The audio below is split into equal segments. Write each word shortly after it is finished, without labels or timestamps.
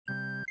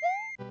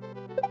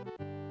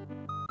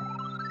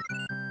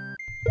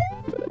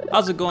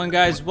How's it going,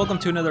 guys? Welcome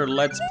to another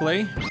Let's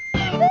Play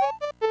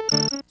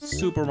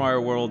Super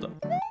Mario World.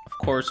 Of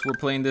course, we're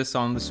playing this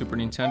on the Super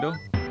Nintendo.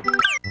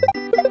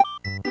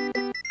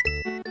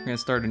 We're gonna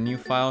start a new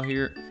file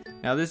here.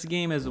 Now, this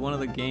game is one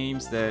of the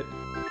games that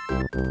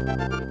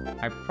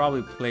I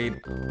probably played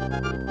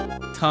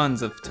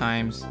tons of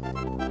times. I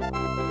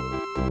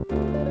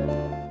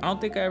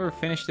don't think I ever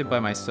finished it by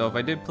myself.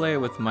 I did play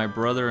it with my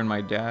brother and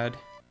my dad.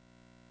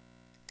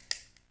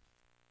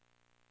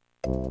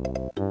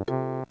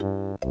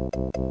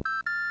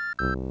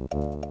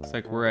 Looks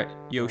like we're at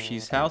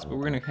Yoshi's house, but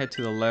we're gonna head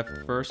to the left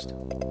first,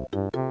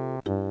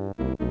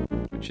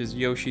 which is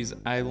Yoshi's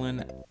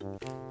Island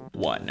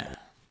 1.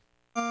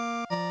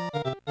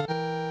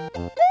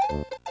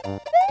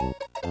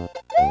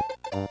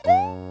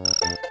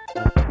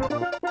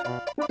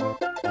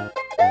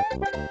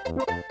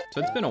 So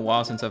it's been a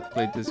while since I've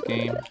played this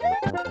game.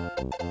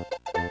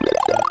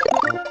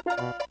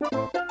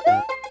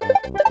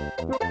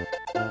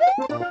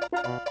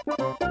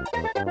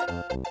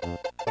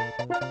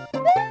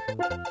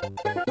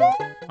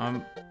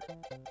 I'm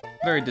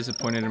very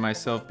disappointed in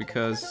myself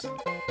because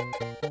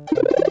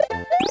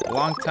a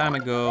long time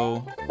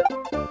ago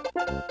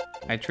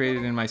I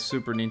traded in my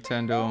Super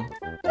Nintendo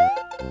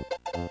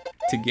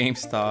to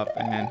GameStop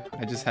and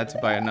I just had to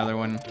buy another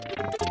one.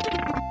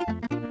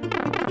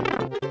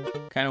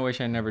 Kind of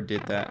wish I never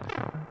did that.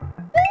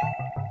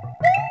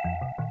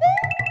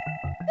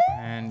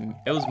 And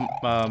it was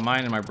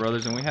mine and my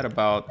brother's, and we had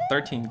about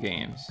 13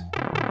 games.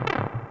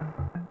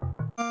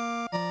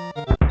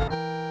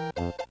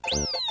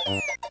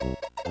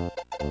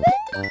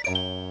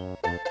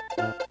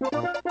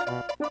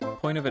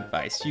 Point of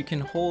advice: you can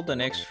hold an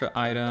extra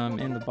item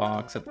in the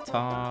box at the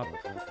top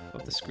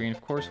of the screen. Of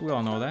course, we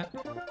all know that.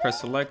 Press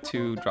select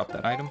to drop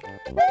that item.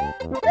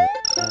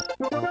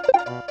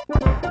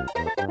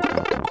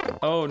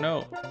 Oh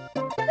no.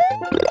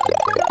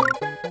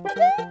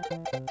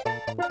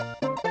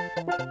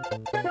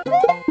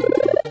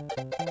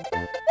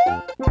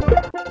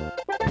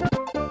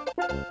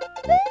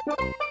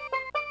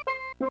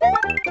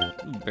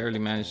 Barely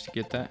managed to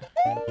get that.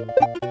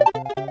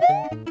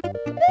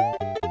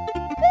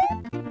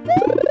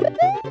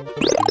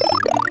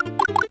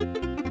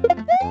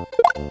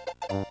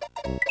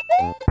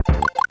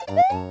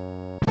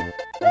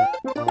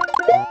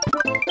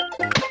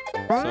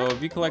 So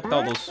if you collect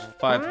all those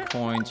 5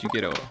 coins, you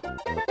get a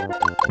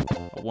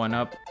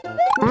 1-up.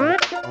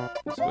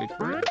 Let's wait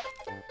for it.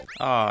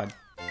 Ah,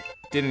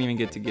 didn't even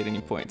get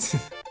any points.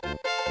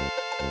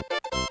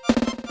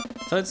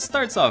 So it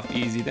starts off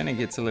easy, then it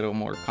gets a little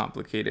more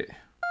complicated.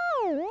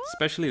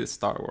 Especially the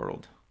Star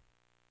World.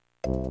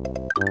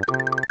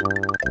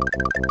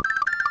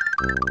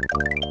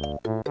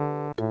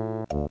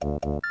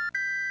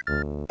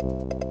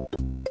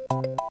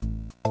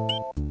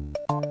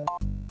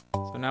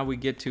 So now we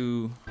get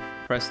to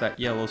press that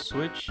yellow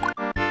switch.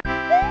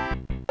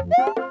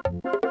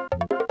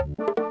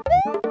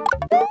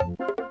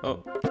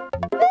 Oh.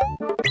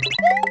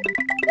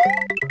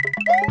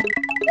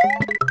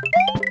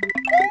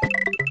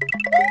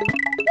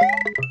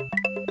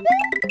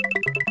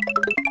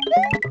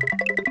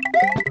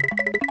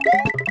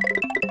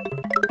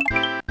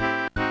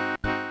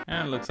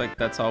 And it looks like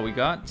that's all we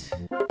got.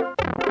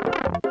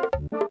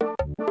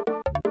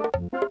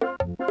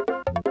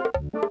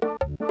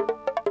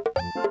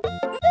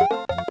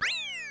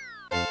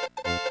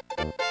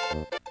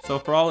 So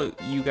for all of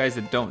you guys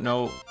that don't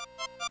know,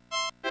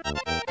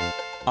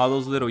 all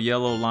those little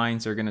yellow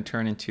lines are gonna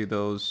turn into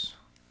those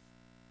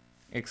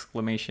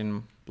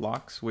exclamation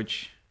blocks,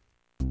 which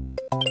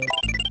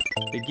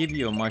they give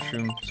you a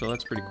mushroom, so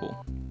that's pretty cool.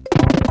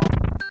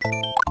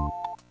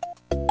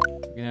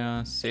 We're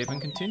gonna save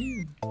and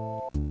continue.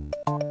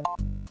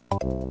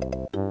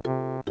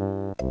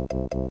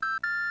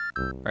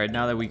 Alright,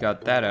 now that we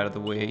got that out of the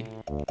way,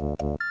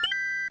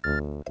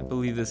 I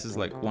believe this is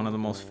like one of the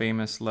most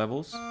famous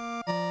levels.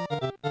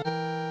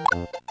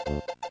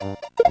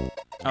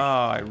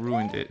 Ah, I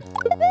ruined it.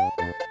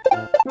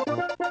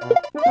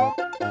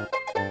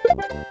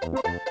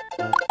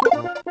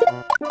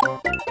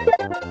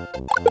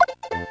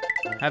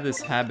 I have this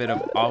habit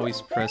of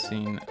always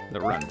pressing the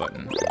run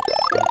button.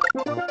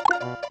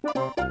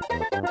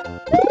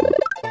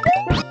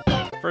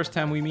 First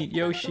time we meet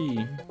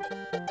Yoshi.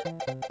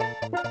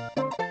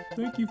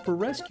 Thank you for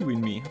rescuing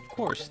me. Of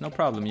course, no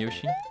problem,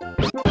 Yoshi.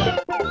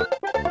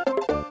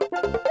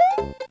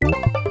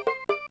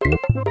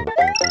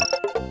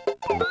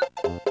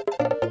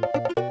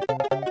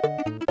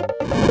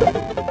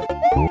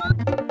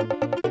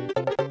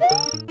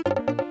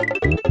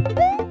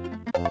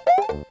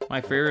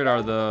 My favorite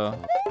are the...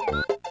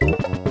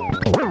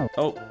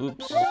 Oh,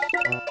 oops.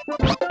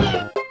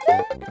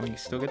 Can we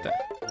still get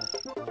that?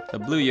 The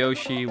blue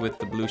Yoshi with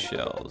the blue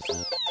shells.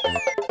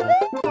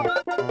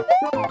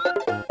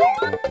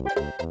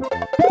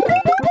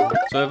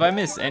 So if I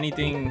miss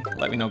anything,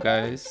 let me know,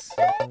 guys.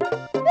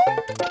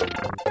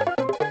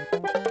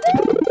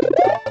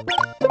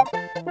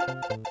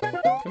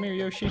 Come here,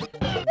 Yoshi.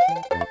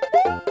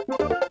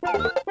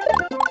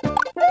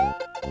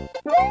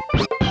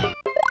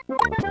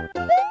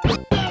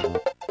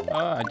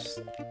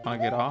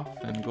 want to get off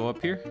and go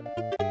up here.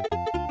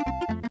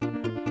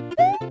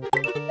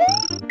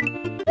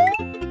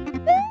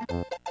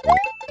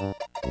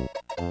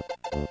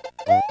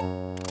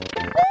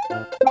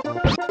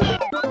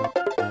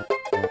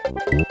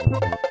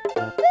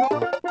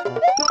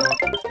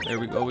 There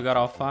we go, we got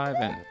all 5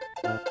 and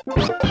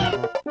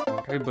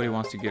everybody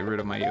wants to get rid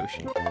of my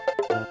Yoshi.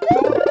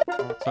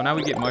 So now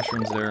we get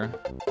mushrooms there.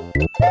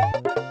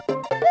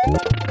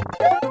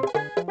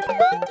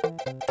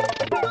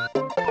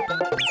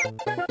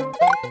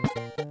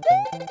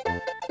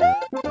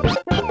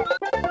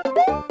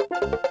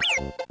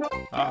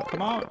 Ah,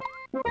 come on.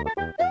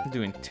 I'm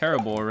doing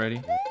terrible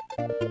already.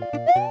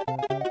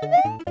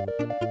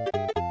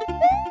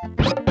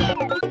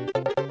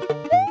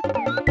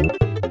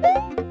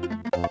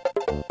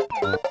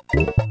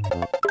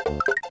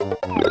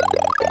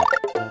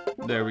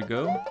 There we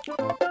go.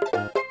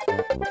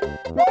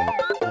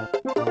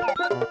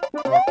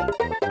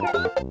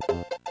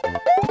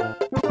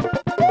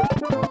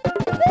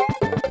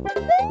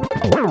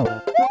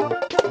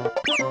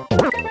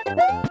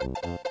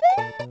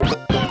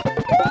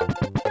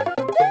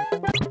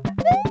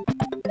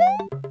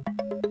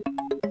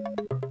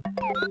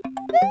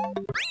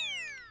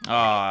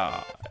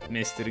 Ah,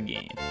 missed it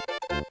again.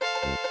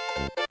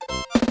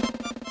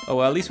 Oh,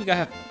 well, at least we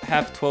got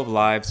half 12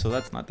 lives, so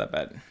that's not that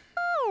bad.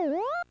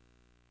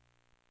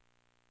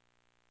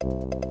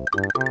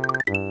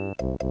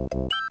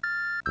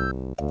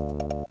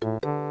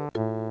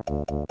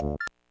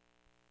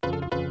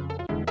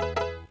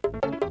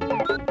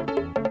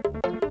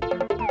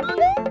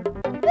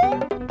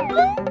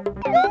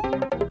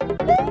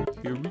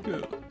 Here we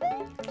go.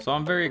 So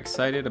I'm very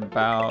excited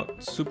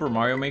about Super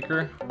Mario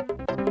Maker.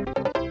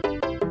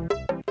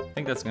 I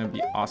think that's gonna be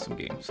an awesome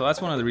game. So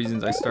that's one of the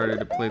reasons I started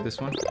to play this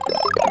one.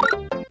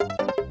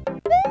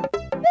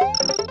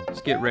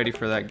 Just get ready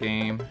for that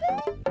game.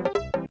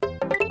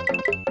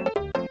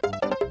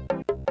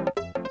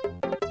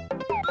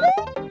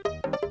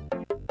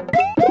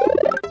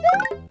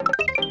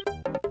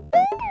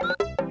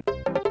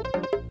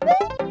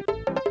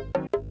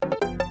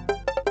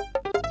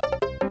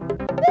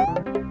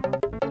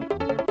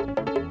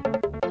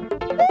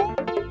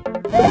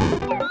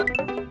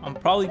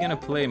 Probably gonna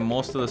play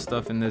most of the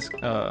stuff in this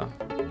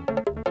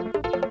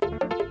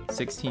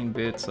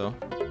 16-bit, so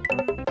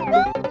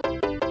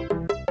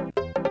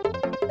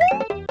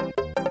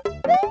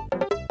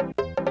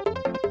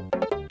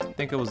I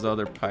think it was the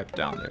other pipe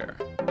down there.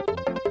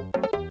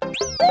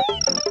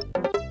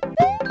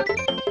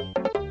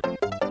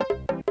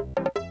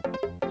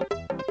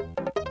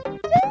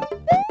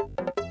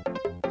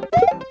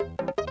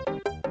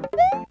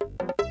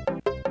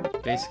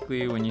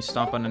 Basically, when you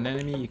stomp on an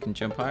enemy, you can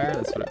jump higher.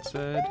 That's what it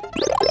said.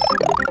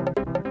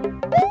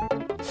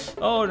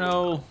 Oh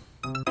no!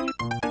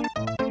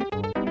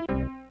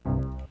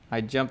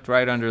 I jumped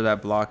right under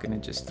that block and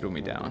it just threw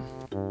me down.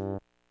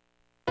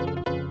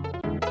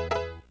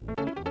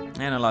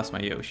 And I lost my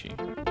Yoshi.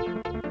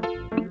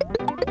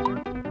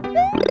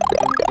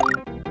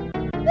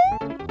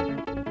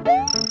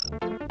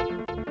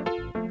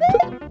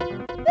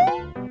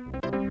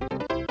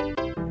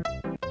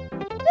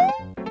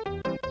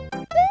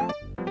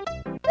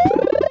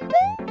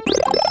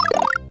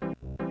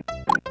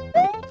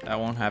 That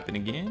won't happen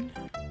again.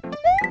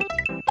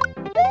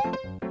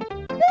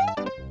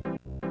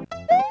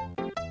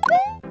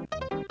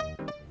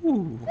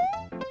 Ooh.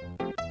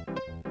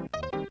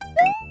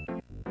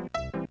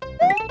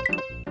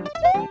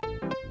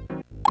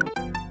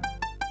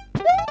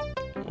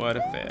 What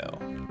a fail.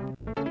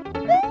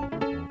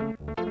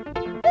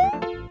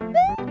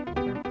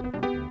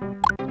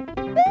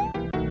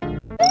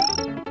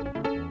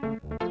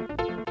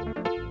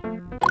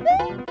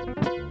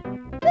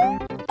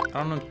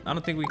 I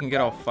don't think we can get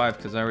all 5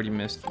 because I already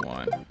missed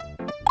one.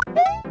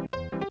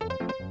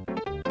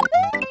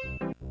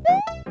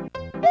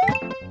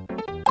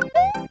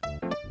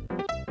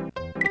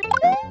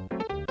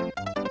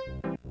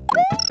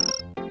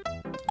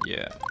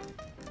 Yeah,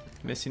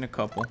 missing a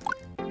couple.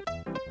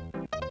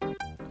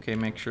 Okay,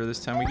 make sure this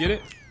time we get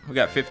it. We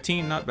got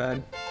 15, not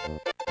bad.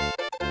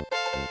 I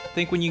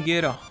think when you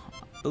get I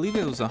believe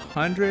it was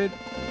 100,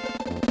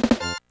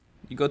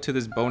 you go to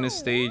this bonus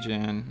stage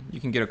and you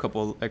can get a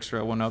couple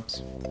extra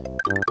 1-ups.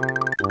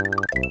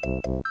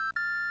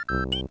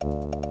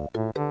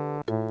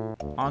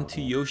 On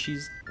to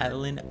Yoshi's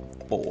Island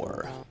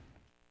 4.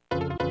 So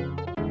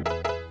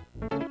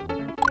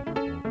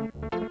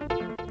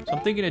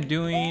I'm thinking of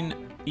doing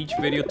each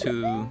video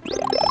to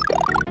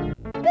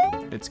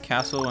its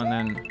castle and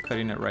then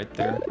cutting it right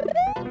there.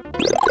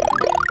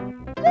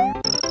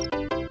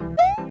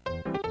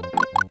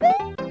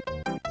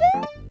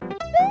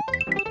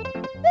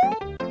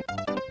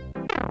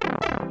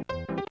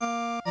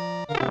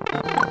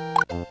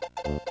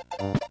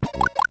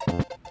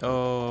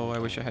 Oh, I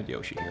wish I had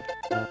Yoshi here.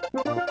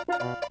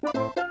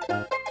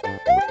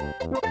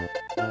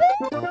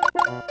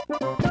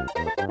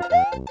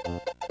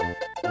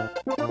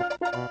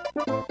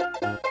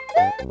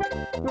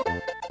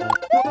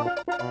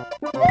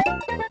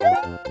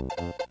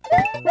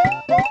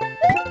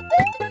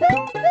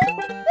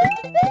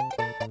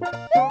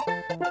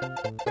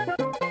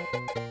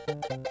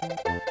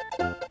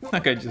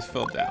 That guy just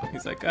fell down.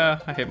 He's like, I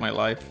hate my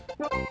life.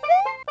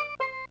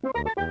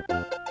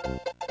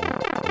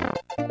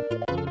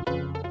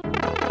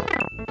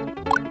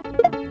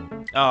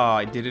 Oh,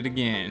 I did it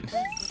again.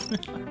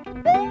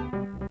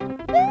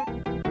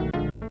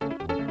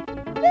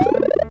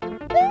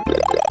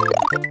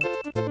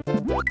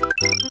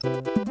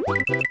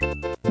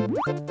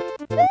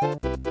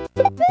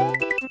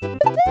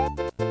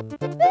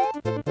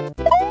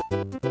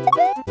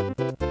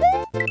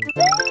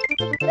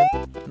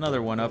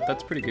 Another one up.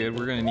 That's pretty good.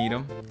 We're gonna need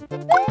them.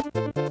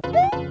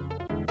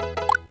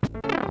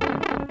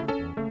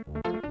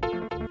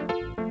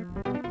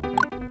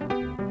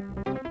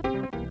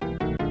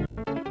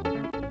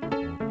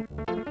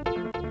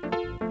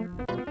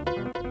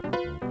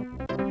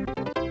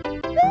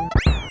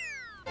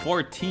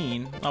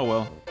 $14. Oh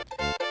well.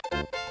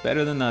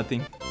 Better than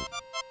nothing.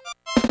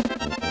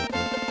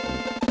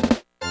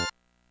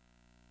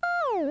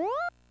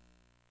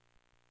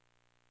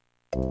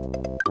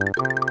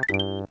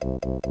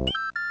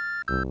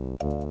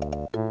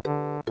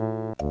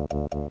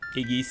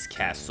 Iggy's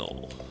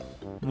Castle.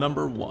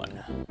 Number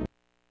 1.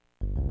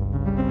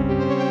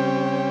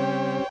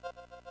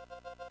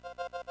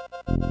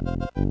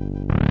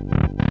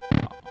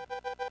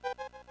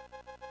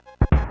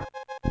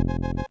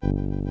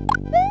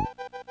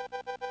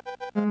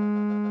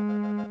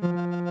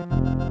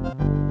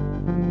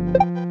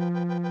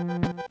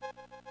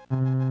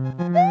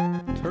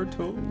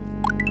 Turtle.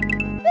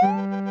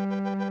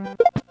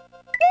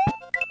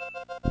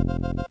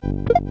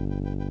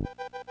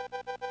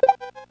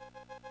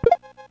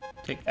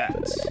 Take that.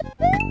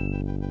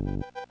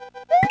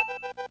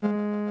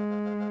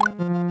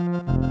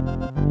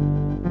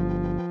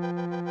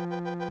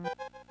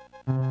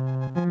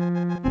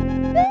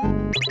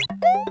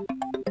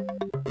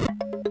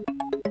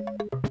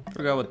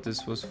 Forgot what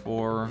this was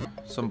for.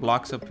 Some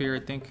blocks up here, I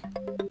think.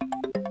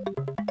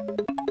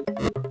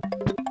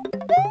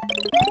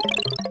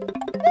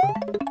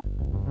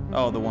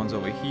 Oh, the ones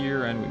over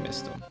here, and we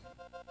missed them.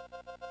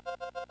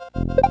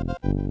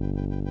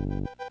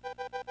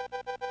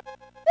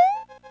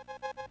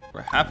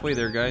 We're halfway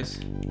there, guys.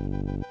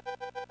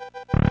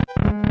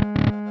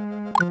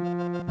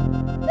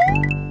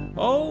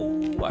 Oh,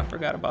 I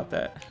forgot about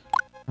that.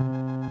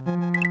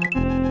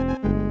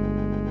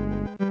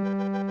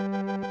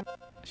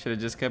 Should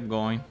have just kept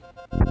going.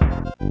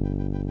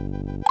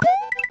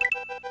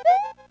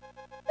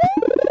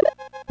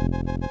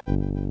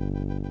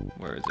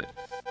 Where is it?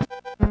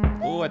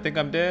 Oh, I think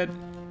I'm dead.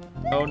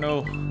 Oh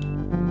no.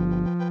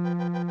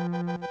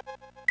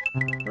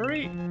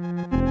 Hurry!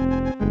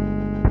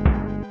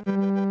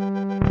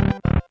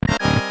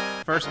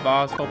 First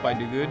boss, hope I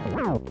do good.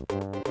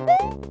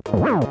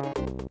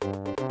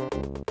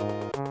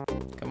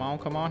 Come on,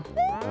 come on.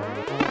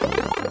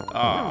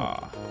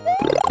 Ah.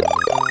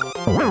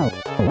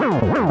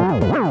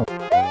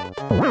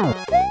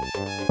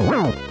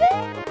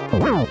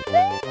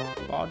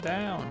 Fall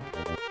down.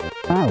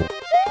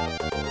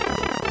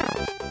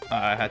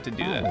 I had to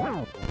do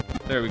that.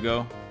 There we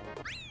go.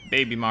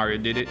 Baby Mario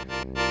did it.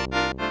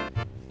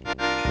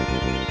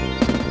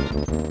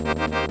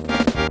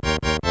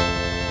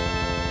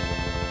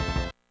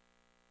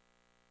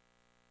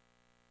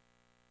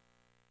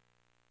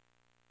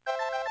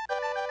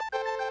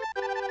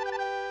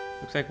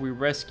 Looks like we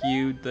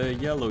rescued the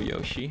yellow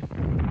Yoshi.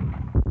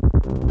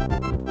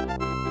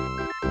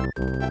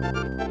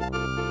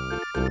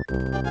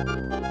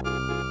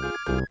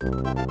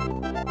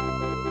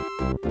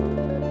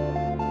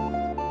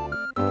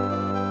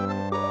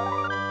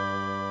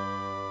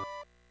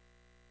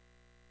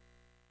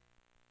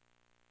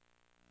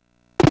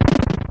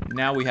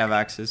 Now we have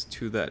access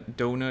to that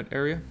donut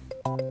area.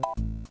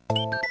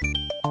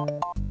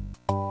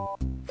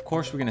 Of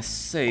course, we're gonna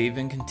save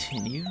and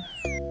continue.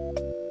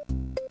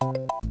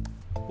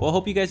 Well, I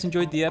hope you guys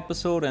enjoyed the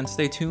episode, and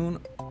stay tuned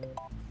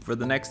for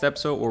the next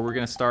episode where we're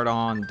gonna start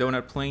on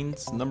Donut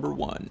Plains number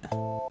 1.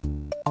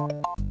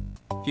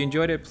 If you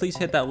enjoyed it, please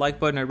hit that like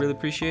button. I really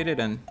appreciate it,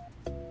 and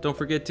don't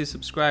forget to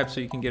subscribe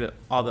so you can get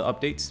all the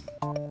updates.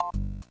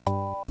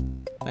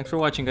 Thanks for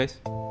watching, guys.